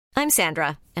I'm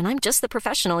Sandra, and I'm just the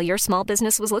professional your small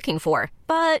business was looking for.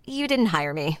 But you didn't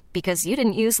hire me because you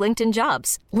didn't use LinkedIn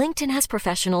Jobs. LinkedIn has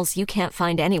professionals you can't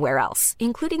find anywhere else,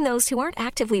 including those who aren't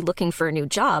actively looking for a new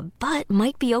job, but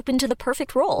might be open to the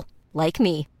perfect role, like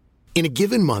me. In a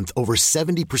given month, over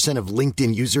 70% of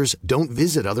LinkedIn users don't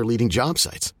visit other leading job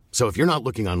sites. So if you're not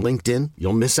looking on LinkedIn,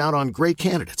 you'll miss out on great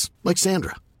candidates, like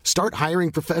Sandra. Start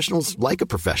hiring professionals like a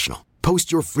professional.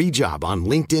 Post your free job on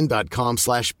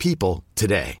linkedin.com/people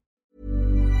today.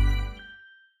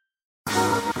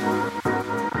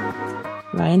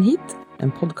 Veien hit, en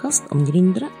podcast om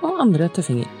gründere og andre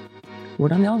tøffinger.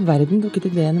 Hvordan I all verden dukket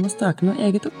ideen om å starte noe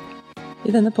eget opp?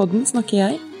 I denne podden snakker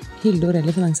jeg, Hilde Orell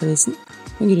I Finansavisen,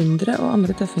 med gründere og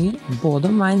andre tøffinger,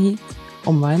 både om veien hit,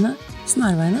 omveiene,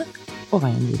 snarveiene og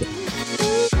veien videre.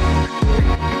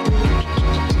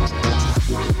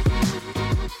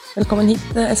 Velkommen hit,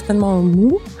 Espen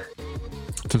Malmo.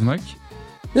 Tusen takk.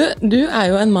 Du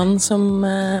jo en mann som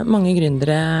mange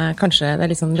gründere kanskje det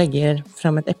liksom legger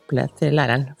frem et eple til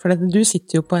læreren. For du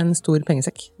sitter jo på en stor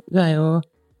pengesekk. Du jo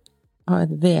har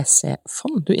et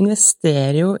VC-fond. Du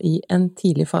investerer jo I en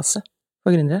tidlig fase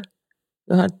for gründere.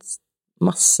 Du har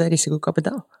masse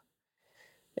risikokapital.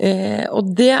 Og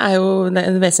det jo,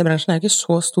 VC-bransjen jo ikke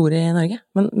så stor I Norge.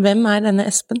 Men hvem denne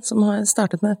Espen som har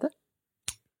startet med dette?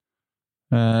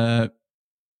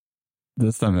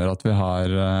 Det stemmer at vi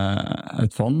har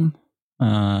et fond.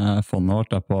 Fondet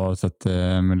vårt på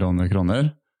 70 millioner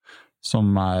kroner, som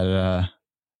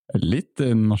litt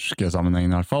I den norske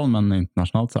sammenhengen I hvert fall, men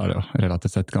internasjonalt så det jo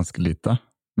relativt sett ganske lite.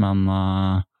 Men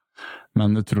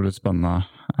utrolig spennende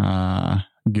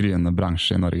gryende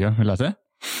bransje I Norge, vil jeg si.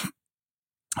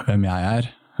 Hvem jeg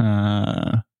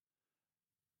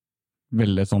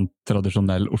veldig sånn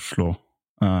tradisjonell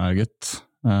Oslo-gutt.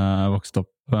 Vokste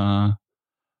opp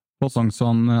på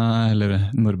Sognsvann,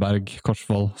 eller Nordberg,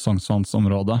 Korsvoll,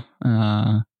 Sognsvannsområdet.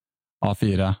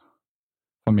 A4,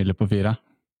 familie på 4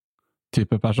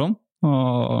 type person.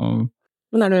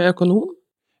 Men du økonom?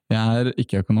 Jeg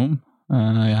ikke økonom.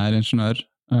 Jeg ingeniør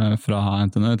fra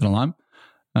NTNU I Trondheim.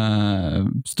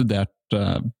 Studert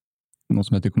noe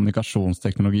som heter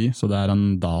kommunikasjonsteknologi, så det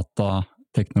en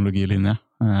datateknologilinje,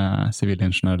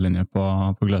 sivilingeniørlinje på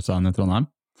Gløshaugen I Trondheim.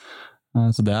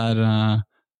 Så det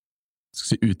skal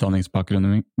si,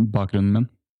 utdanningsbakgrunnen min.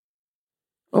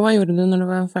 Og hva gjorde du når du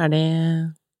var ferdig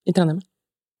I Trondheim?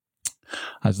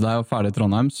 Så da jeg var ferdig I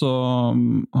Trondheim, så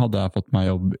hadde jeg fått meg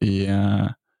jobb I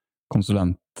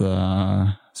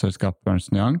konsulentselskapet Ernst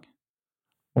 & Young,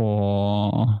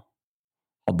 og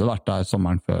hadde vært der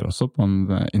sommeren før også på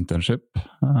en internship,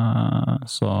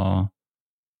 så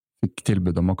fikk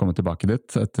tilbud om å komme tilbake dit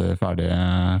etter ferdig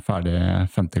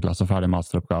 5. klasse og ferdig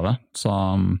masteroppgave. Så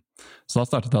da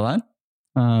startet jeg der,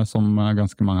 som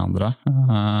ganske mange andre.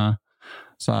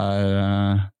 Så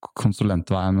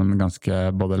konsulentveien en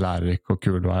ganske både lærerik og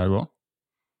kul vei å gå.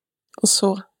 Og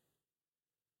så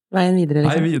veien videre?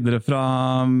 Liksom.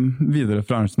 Videre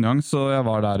fra Ernst & Young, så jeg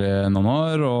var der I noen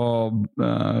år, og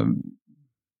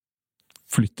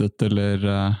flyttet eller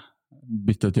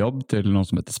byttet jobb til noe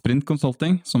som heter Sprint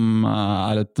Consulting, som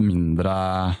et mindre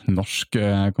norsk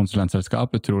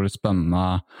konsulentselskap, utrolig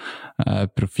spennende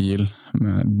profil,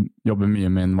 jobber mye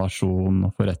med innovasjon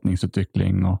og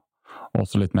forretningsutvikling, og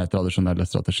også litt mer tradisjonelle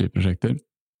strategiprosjekter.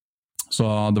 Så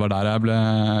det var der jeg ble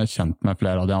kjent med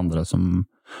flere av de andre som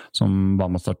var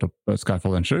med å starte opp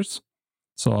Skyfall Ventures.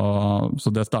 Så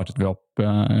det startet vi opp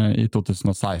I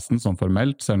 2016 som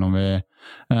formelt, selv om vi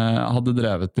hadde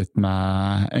drevet litt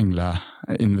med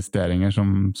engleinvesteringer,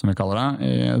 som vi kaller det,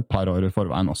 I et par år I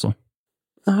forveien også.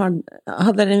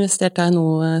 Hadde dere investert I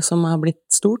noe som har blitt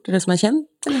stort, eller som kjent?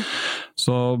 Eller?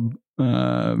 Så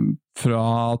fra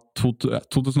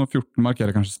 2014 markerer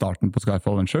kanskje starten på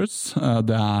Skyfall Ventures.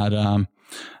 Det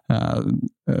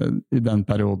I den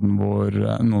perioden hvor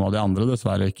noen av de andre,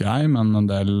 dessverre ikke jeg, men en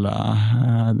del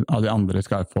av de andre I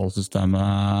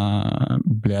Skyfall-systemet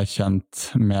ble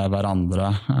kjent med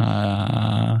hverandre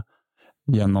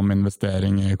gjennom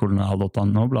investering I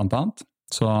kolonial.no blant annet.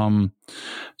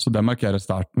 Så det markerer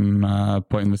starten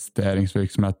på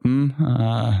investeringsvirksomheten,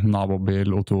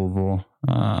 Nabobil, Otovo,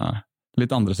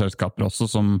 litt andre selskaper også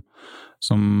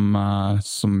som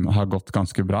har gått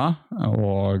ganske bra,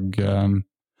 og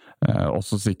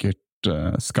også sikkert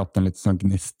skapt en litt sånn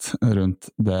gnist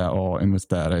rundt det å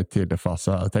investere I tidlig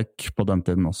fase tech på den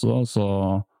tiden også,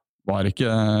 så var ikke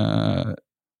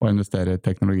å investere I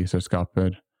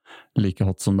teknologiselskaper like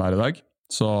hot som det I dag.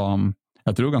 Så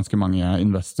jeg tror ganske mange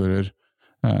investorer,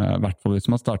 I hvert fall hvis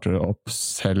man starter opp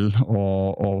selv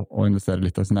og investerer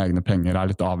litt av sine egne penger,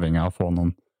 litt avhengig av å få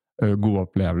noen gode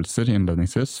opplevelser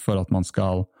innledningsvis for at man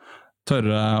skal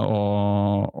tørre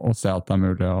å se at det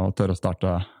mulig å tørre å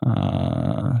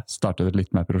starte det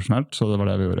litt mer profesjonelt, så det var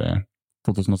det vi gjorde i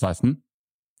 2016,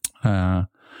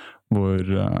 hvor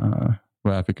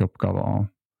jeg fikk oppgave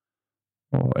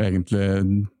å egentlig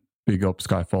bygge opp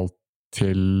Skyfall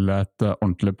til et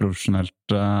ordentlig profesjonelt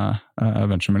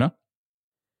venturemiljø.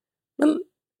 Men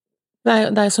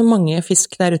det er så mange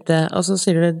fisk der ute, og så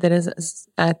sier du dere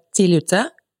tidlig ute,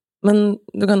 men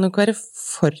du kan jo ikke være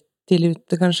for tidlig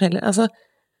ute kanskje heller. Altså,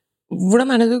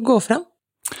 hvordan det du går frem?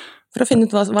 For å finne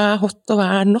ut hva hot og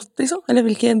hva not, liksom? Eller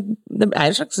det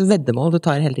et slags veddemål du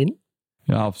tar hele tiden?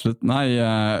 Ja, absolutt. Nei,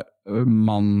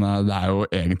 det jo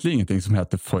egentlig ingenting som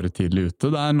heter for tidlig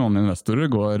ute. Det noen investorer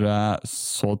går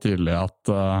så tidlig at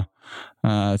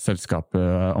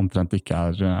selskapet omtrent ikke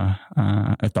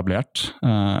etablert.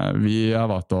 Vi har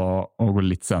valgt å gå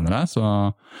litt senere,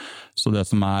 så det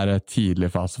som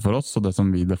tidlig fase for oss, og det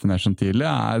som vi definerer som tidlig,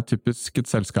 typisk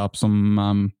et selskap som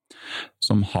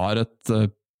har et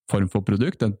form for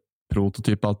produkt, en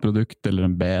prototyp av et produkt, eller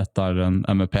en beta, eller en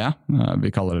MVP.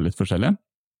 Vi kaller det litt forskjellig.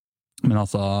 Men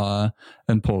altså,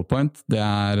 en PowerPoint, det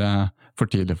for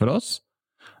tidlig for oss.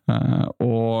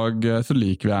 Og så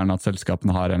liker vi gjerne at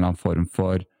selskapene har en eller annen form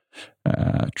for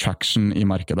traction i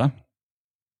markedet.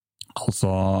 Altså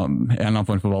en eller annen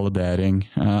form for validering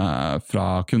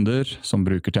fra kunder som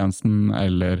bruker tjenesten,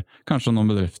 eller kanskje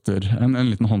noen bedrifter, en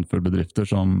liten håndfull bedrifter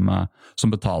som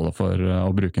betaler for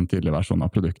å bruke en tidlig versjon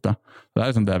av produktet. Det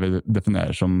liksom det vi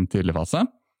definerer som tidlig fase.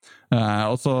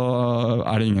 Og så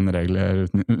det ingen regler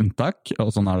uten unntak,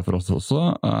 og sånn det for oss også.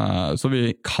 Så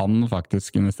vi kan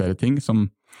faktisk investere i ting som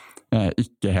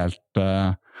ikke helt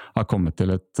har kommet til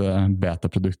et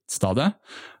beta-produktstadie.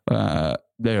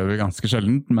 Det gjør vi ganske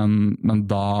sjeldent, men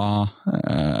da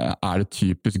det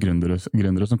typisk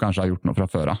gründere som kanskje har gjort noe fra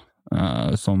før av,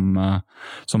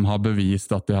 som har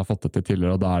bevist at de har fått det til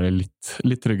tidligere, og da det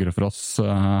litt tryggere for oss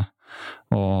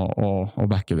å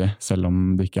backe de, selv om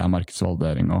det ikke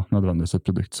markedsvalidering og nødvendigvis et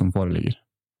produkt som foreligger.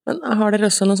 Men har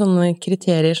dere også noen sånne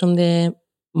kriterier som de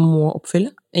må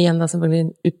oppfylle? Igjen da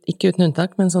selvfølgelig ikke uten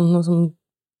unntak, men sånn noe som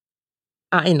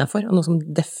innenfor, og noe som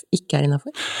ikke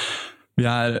innenfor? Vi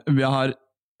har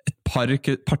et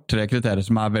par-tre kriterier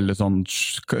som veldig sånn,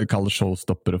 kall det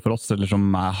showstoppere for oss, eller som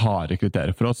harde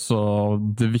kriterier for oss, og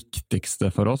det viktigste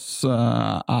for oss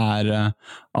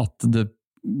at det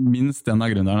minst en av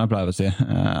gründerne, jeg pleier å si,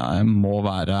 må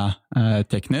være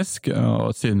teknisk,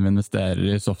 og siden vi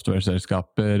investerer i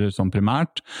software-selskaper som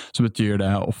primært, så betyr det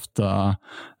ofte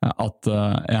at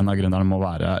en av gründerne må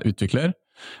være utvikler.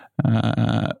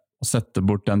 Å sette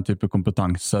bort den type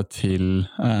kompetanse til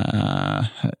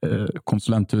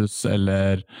konsulenthus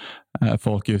eller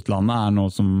folk i utlandet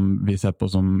noe som vi ser på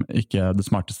som ikke det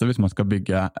smarteste. Hvis man skal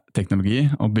bygge teknologi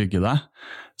og bygge det,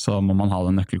 så må man ha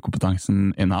den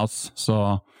nøkkelkompetansen in-house.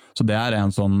 Så det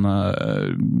en sånn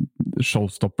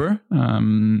showstopper.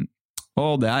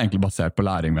 Og det egentlig basert på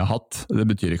læring vi har hatt. Det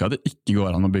betyr ikke at det ikke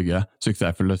går an å bygge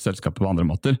suksessfulle selskaper på andre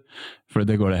måter, for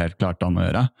det går det helt klart an å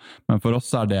gjøre. Men for oss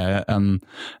det en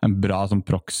bra som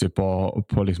proxy på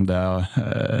liksom det,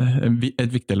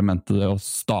 et viktig element til det å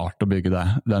starte å bygge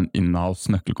den in-house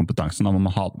nøkkelkompetansen, da må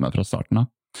man ha det med fra starten av.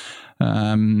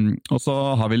 Og så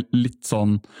har vi litt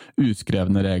sånn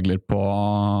uskrevne regler på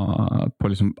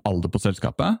liksom alder på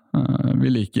selskapet.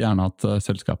 Vi liker gjerne at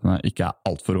selskapene ikke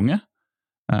alt for unge.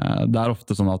 Det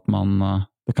ofte sånn at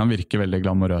det kan virke veldig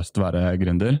glamorøst å være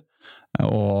gründer,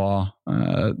 og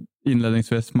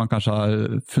innledningsvis man kanskje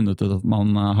har funnet ut at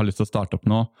man har lyst til å starte opp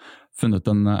nå, funnet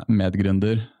en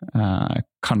medgründer,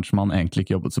 kanskje man egentlig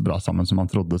ikke jobbet så bra sammen som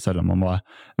man trodde, selv om man var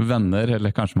venner,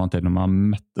 eller kanskje man til og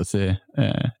med møttes i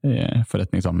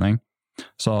forretningssammenheng.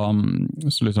 Så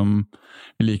liksom,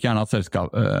 vi liker gjerne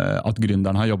at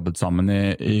gründeren har jobbet sammen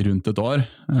i rundt et år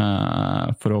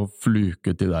for å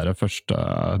fluke ut de der første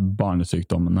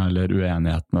barnesykdommene eller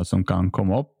uenighetene som kan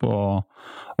komme opp,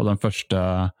 og de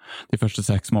første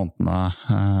 6 månedene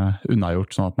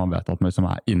unnagjort, sånn at man vet at man liksom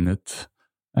in it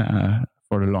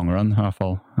for the long run, i hvert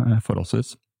fall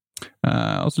forholdsvis.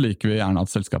 Og så liker vi gjerne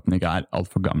at selskapene ikke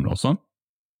alt for gamle også.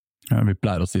 Vi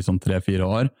pleier å si sånn 3-4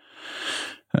 år.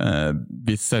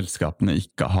 Hvis selskapene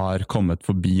ikke har kommet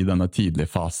forbi denne tidlige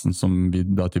fasen som vi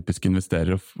da typisk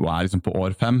investerer og liksom på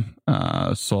år 5,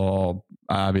 så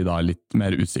vi da litt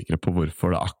mer usikre på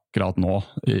hvorfor det akkurat nå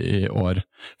i år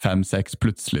 5-6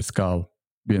 plutselig skal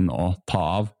begynne å ta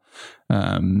av.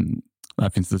 Der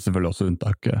finnes det selvfølgelig også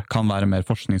unntak. Kan være mer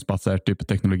forskningsbasert type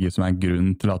teknologi som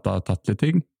grunn til at det har tatt litt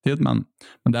tid, men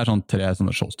det sånn 3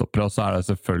 sånne showstoppere, og så det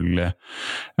selvfølgelig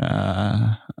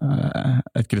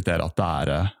et kriterium at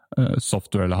det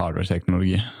software- eller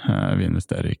hardware-teknologi. Vi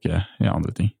investerer ikke i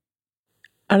andre ting.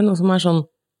 det noe som sånn,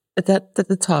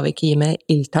 dette tar vi ikke i med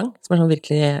ildtang, som sånn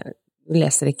virkelig, vi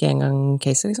leser ikke engang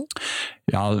case, liksom?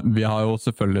 Ja, vi har jo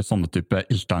selvfølgelig sånne type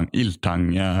ildtang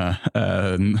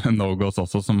no-goes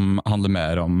også, som handler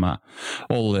mer om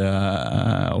olje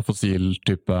og fossil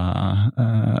type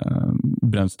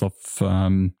brennstoff,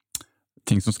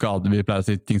 ting som skader, vi pleier å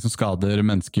si ting som skader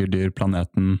mennesker, dyr,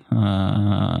 planeten.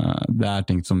 Det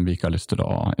ting som vi ikke har lyst til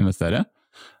å investere i.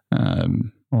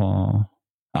 Og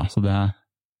ja, så det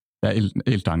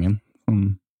ildtangen som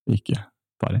vi ikke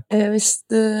tar i. Hvis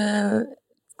du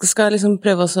skal liksom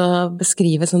prøve å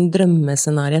beskrive sånn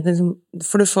drømmescenarie,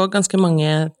 for du får ganske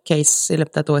mange case i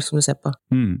løpet av et år som du ser på.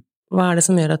 Hva det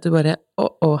som gjør at du bare,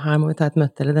 her må vi ta et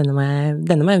møte, eller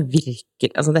denne må jeg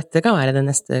virkelig, altså dette kan være det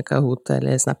neste Kahoot,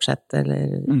 eller Snapchat, eller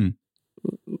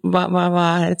hva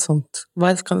et sånt,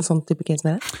 hva kan et sånt type case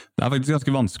være? Det faktisk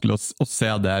ganske vanskelig å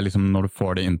se det liksom, når du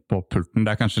får det inn på pulten.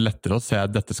 Det kanskje lettere å se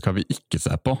at dette skal vi ikke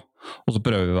se på, og så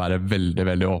prøver vi å være veldig,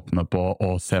 veldig åpne på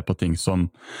å se på ting som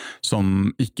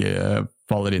ikke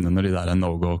faller inn under de der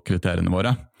no-go-kriteriene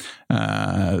våre.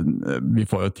 Vi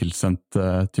får jo tilsendt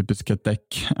typisk et dekk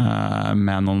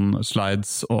med noen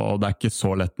slides, og det ikke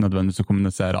så lett nødvendigvis å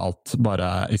kommunisere alt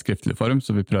bare i skriftlig form,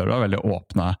 så vi prøver å være veldig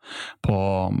åpne på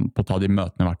å ta de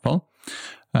møtene i hvert fall.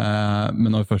 Men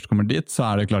når vi først kommer dit,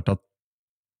 så det klart at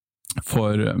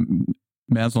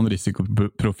med en sånn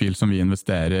risikoprofil som vi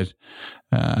investerer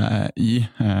i,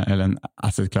 eller en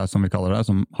asset class som vi kaller det,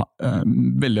 som har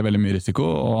veldig, veldig mye risiko,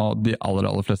 og de aller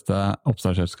fleste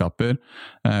oppstartsselskaper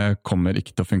kommer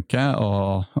ikke til å funke,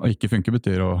 og ikke funke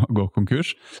betyr å gå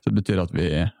konkurs, så det betyr at vi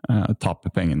taper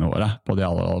pengene våre på de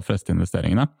aller fleste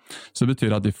investeringene. Så det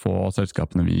betyr at de få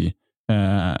selskapene vi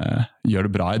gjør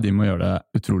det bra i, de må gjøre det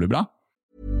utrolig bra.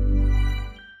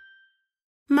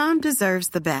 Mom deserves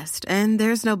the best, and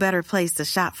there's no better place to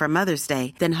shop for Mother's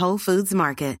Day than Whole Foods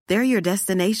Market. They're your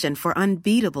destination for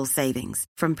unbeatable savings,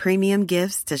 from premium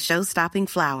gifts to show-stopping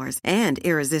flowers and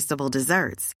irresistible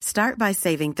desserts. Start by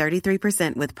saving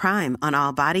 33% with Prime on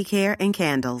all body care and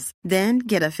candles. Then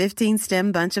get a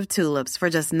 15-stem bunch of tulips for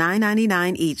just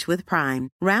 $9.99 each with Prime.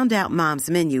 Round out Mom's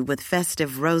menu with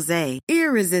festive rosé,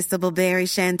 irresistible berry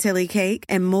chantilly cake,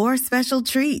 and more special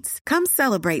treats. Come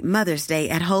celebrate Mother's Day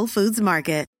at Whole Foods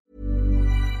Market.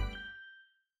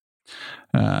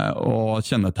 Og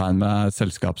kjennetegn med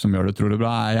selskap som gjør det utrolig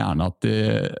bra gjerne at de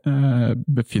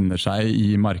befinner seg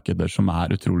i markeder som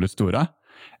utrolig store,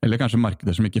 eller kanskje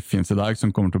markeder som ikke finnes i dag,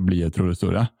 som kommer til å bli utrolig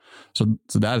store. Så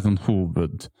det et sånn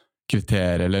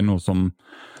hovedkriterium, eller noe som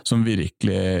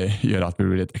virkelig gjør at vi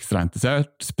blir litt ekstra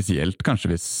interessert, spesielt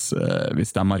kanskje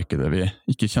hvis det markeder vi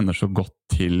ikke kjenner så godt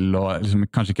til, og liksom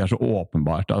kanskje ikke så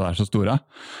åpenbart at det så store.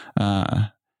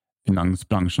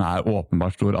 Finansbransjen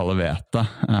åpenbart stor, alle vet det.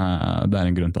 Det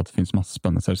en grunn til at det finnes masse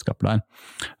spennende selskaper der.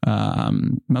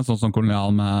 Men sånn som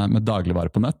Kolonial med dagligvare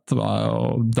på nett,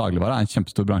 og dagligvare en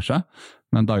kjempestor bransje,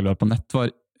 men dagligvare på nett var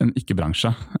en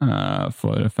ikke-bransje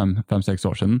for 5-6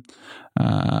 år siden.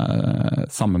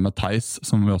 Sammen med Theis,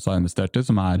 som vi også har investert i,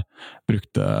 som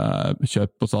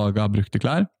kjøp og salg av brukte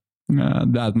klær.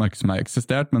 Det et marked som har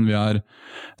eksistert, men vi har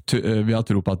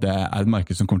tro på at det et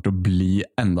marked som kommer til å bli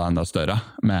enda større,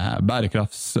 med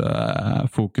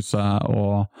bærekraftsfokuset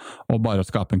og bare å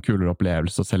skape en kulere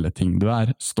opplevelse og selge ting du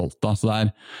stolt av. Så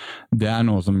det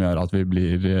noe som gjør at vi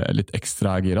blir litt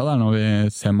ekstra gira der når vi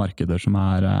ser markeder som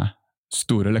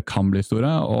store eller kan bli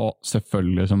store, og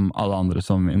selvfølgelig som alle andre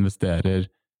som investerer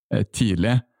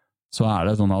tidlig, så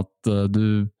det sånn at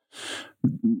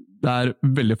det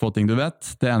veldig få ting du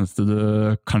vet. Det eneste du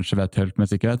kanskje vet helt med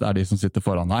sikkerhet de som sitter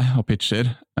foran deg og pitcher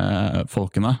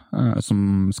folkene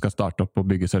som skal starte opp og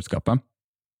bygge selskapet.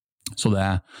 Så det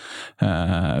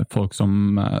folk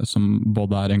som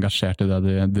både engasjert i det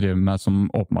de driver med, som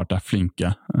åpenbart flinke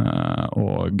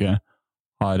og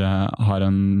har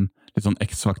en litt sånn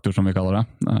X-faktor som vi kaller det.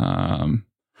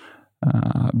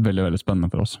 Veldig, veldig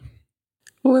spennende for oss.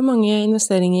 Hvor mange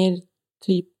investeringer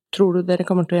tror du dere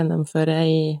kommer til å gjennomføre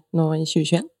nå i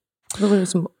 2021?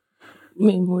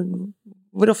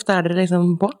 Hvor ofte dere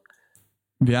liksom på?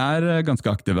 Vi ganske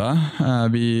aktive.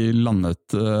 Vi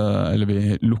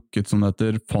vi lukket som det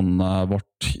heter fondet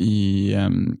vårt i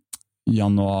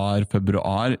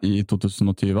januar-februar i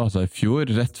 2020, altså i fjor,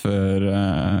 rett før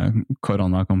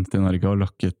korona kom til Norge og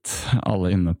lokket alle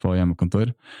inne på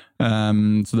hjemmekontor.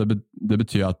 Så det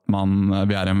betyr at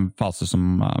vi i en fase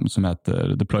som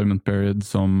heter deployment period,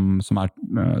 som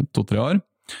 2-3 år,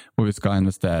 hvor vi skal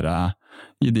investere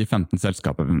i de 15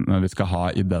 selskapene vi skal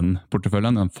ha i den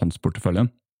porteføljen, den fondsporteføljen.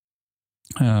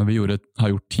 Vi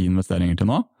har gjort 10 investeringer til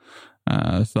nå,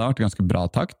 så det har vært ganske bra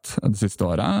takt det siste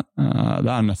året.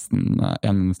 Det nesten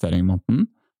en investering i måneden,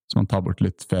 så man tar bort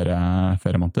litt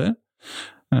feriemåneder.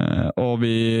 Og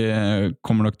vi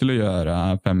kommer nok til å gjøre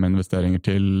 5 investeringer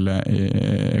til,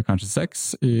 kanskje 6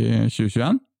 i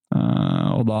 2021.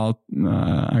 Og da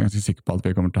jeg ganske sikker på at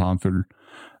vi kommer til å ha en full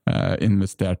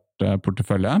investert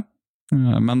portefølje.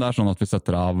 Men det sånn at vi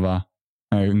setter av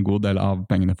en god del av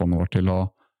pengene i fondet vårt til å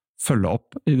følge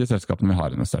opp i de selskapene vi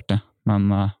har investert i.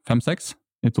 Men 5-6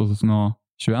 i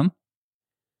 2021.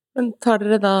 Men tar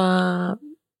dere da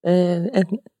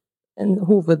en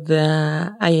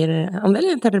hovedeierandel,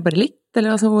 eller tar dere bare litt?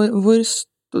 Eller altså, hvor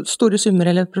store summer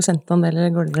eller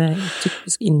prosentandeler går dere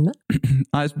typisk inn med?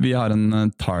 Nei, vi har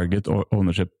en target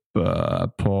ownership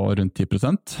på rundt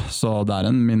 10%, så det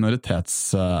en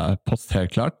minoritetspost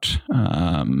helt klart.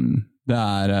 Det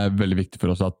veldig viktig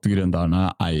for oss at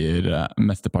gründerne eier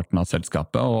mesteparten av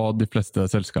selskapet, og de fleste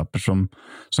selskaper som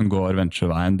går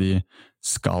ventureveien, de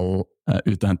skal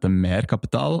ut og hente mer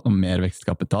kapital og mer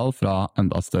vekstkapital fra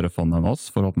enda større fond enn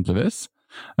oss, forhåpentligvis,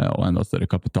 og enda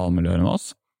større kapitalmiljøer enn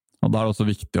oss. Og da det også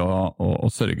viktig å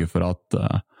sørge for at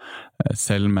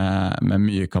selv med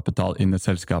mye kapital inn i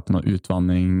selskapene og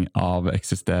utvanning av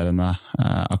eksisterende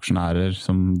aksjonærer,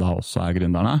 som da også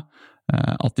gründerne,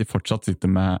 at de fortsatt sitter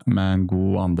med en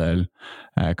god andel,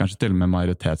 kanskje til og med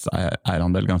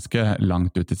majoritetseierandel ganske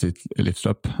langt ut i sitt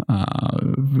livsløp.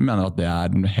 Vi mener at det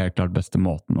den helt klart beste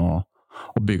måten å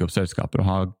bygge opp selskaper og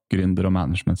ha gründer og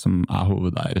management som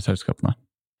hovedeier i selskapene.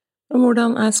 Og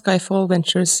hvordan Skyfall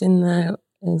Ventures sin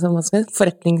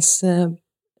forretnings...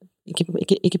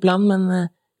 Ikke plan, men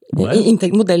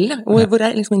modell, hvor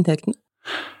liksom inntekten?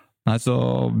 Nei, så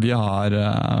vi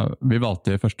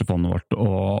valgte i første fondet vårt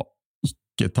å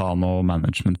ikke ta noe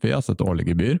management fee, altså et årlig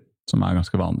gebyr, som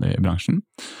ganske vanlig i bransjen.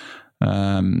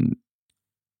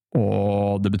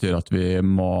 Og det betyr at vi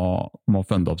må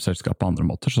funde opp selskap på andre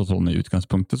måter, så sånn i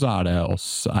utgangspunktet så det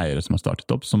oss eiere som har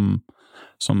startet opp, som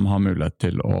har mulighet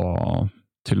til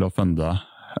å funde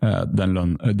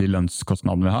de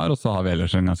lønnskostnadene vi har, og så har vi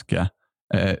ellers en ganske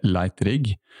light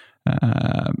rigg.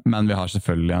 Men vi har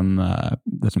selvfølgelig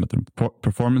det som heter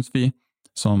performance fee,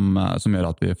 som gjør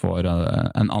at vi får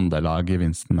en andel av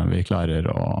gevinstene vi klarer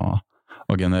å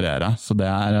generere. Så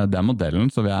det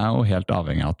modellen, så vi jo helt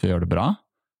avhengig av at vi gjør det bra.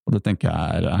 Og det tenker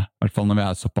jeg i hvert fall når vi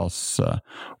såpass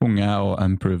unge og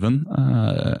unproven,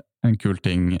 en kul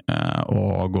ting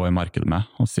å gå i markedet med,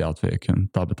 og si at vi kunne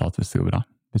ta betalt hvis det går bra.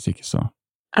 Hvis ikke så...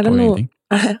 Er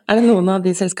det noen av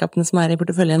de selskapene som i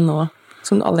porteføljen nå,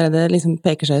 som allerede liksom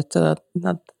peker seg ut,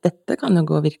 at dette kan jo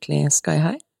gå virkelig sky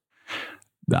high?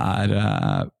 Det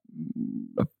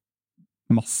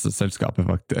masse selskaper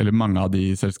faktisk, eller mange av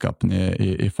de selskapene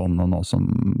i fondet nå som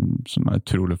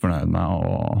utrolig fornøyd med,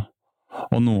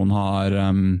 og noen har...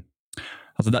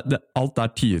 Altså alt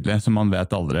tydelig, som man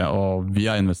vet aldri, og vi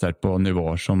har investert på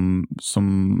nivåer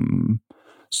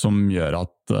som gjør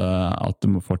at det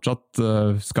må fortsatt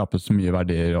skapes mye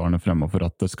verdier i årene fremover for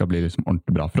at det skal bli liksom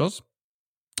ordentlig bra for oss.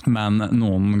 Men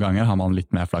noen ganger har man litt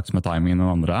mer flaks med timingen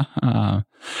enn andre.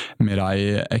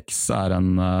 Mirai X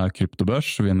en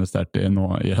kryptobørs vi investerte i nå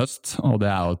i høst, og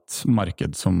det jo et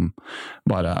marked som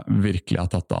bare virkelig har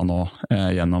tatt av nå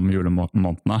gjennom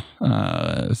julemånedene.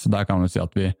 Så der kan vi si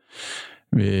at vi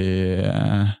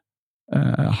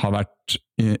har vært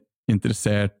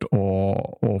interessert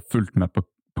og fulgt med på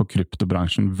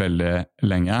kryptobransjen veldig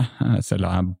lenge. Selv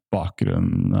har jeg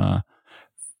bakgrunn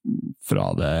fra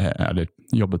det, eller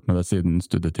jobbet med det siden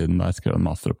studietiden da jeg skrev en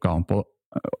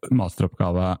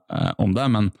masteroppgave om det,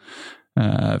 men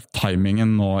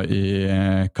timingen nå i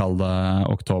kalde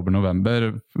oktober-november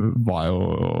var jo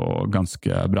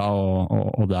ganske bra,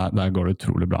 og der går det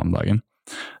utrolig bra om dagen.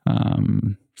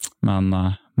 Men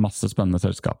masse spennende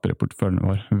selskaper i porteføljen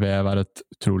vår. VEV et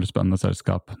utrolig spennende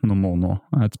selskap. Nomono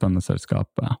et spennende selskap.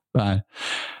 Det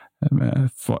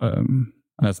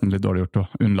nesten litt dårlig gjort å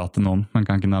unnlate noen, men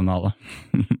kan ikke nevne alle.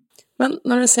 Men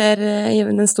når du ser i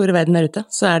den store verden der ute,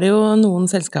 så det jo noen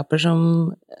selskaper som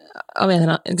av en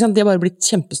eller annen, ikke sant, de har bare blitt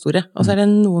kjempestore, og så det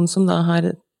noen som da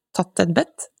har tatt et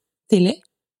bett tidlig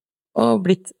og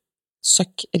blitt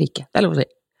søkk rike. Det lov å si.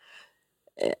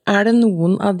 Det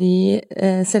noen av de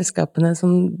selskapene som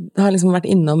har liksom vært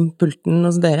innom pulten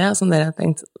hos dere, som dere har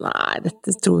tenkt, nei,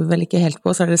 dette tror vi vel ikke helt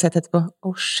på, så har dere sett etterpå,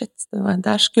 shit,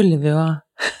 der skulle vi jo ha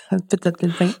puttet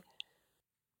litt penger?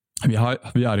 Vi har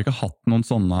ikke hatt noen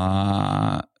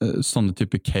sånne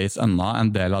type case ennå.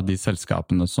 En del av de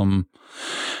selskapene som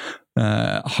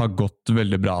har gått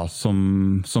veldig bra,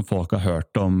 som folk har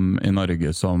hørt om i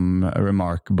Norge, som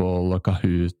Remarkable,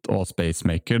 Kahoot og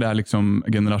Spacemaker. Det liksom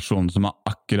generasjonen som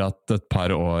akkurat et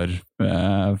par år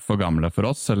for gamle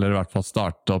for oss, eller i hvert fall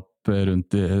startet opp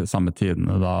rundt de samme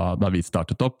tidene da vi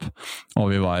startet opp. Og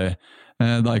vi var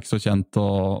Det er ikke så kjent,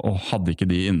 og hadde ikke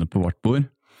de inne på vårt bord.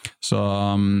 Så,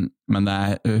 men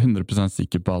jeg 100%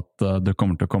 sikker på at det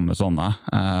kommer til å komme sånne,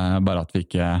 bare at vi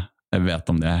ikke vet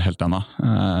om det helt ennå,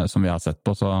 som vi har sett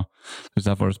på. Så hvis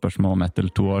jeg får et spørsmål om 1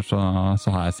 eller 2 år,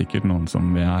 så har jeg sikkert noen som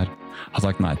vi har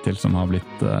sagt nei til, som har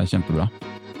blitt kjempebra.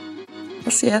 Da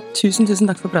sier jeg tusen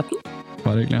takk for praten.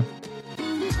 Bare hyggelig.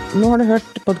 Nå har du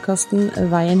hørt podcasten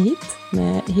Veien hit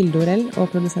med Hilde Orell og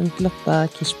produsent Lotta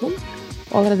Kirschbom.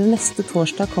 Og allerede neste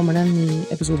torsdag kommer det en ny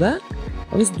episode.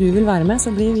 Og hvis du vil være med,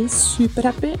 så blir vi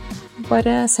superhappy.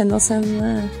 Bare send oss en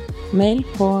mail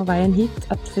på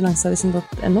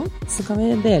veienhit@finansavisen.no, så kan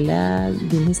vi dele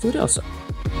din historie også.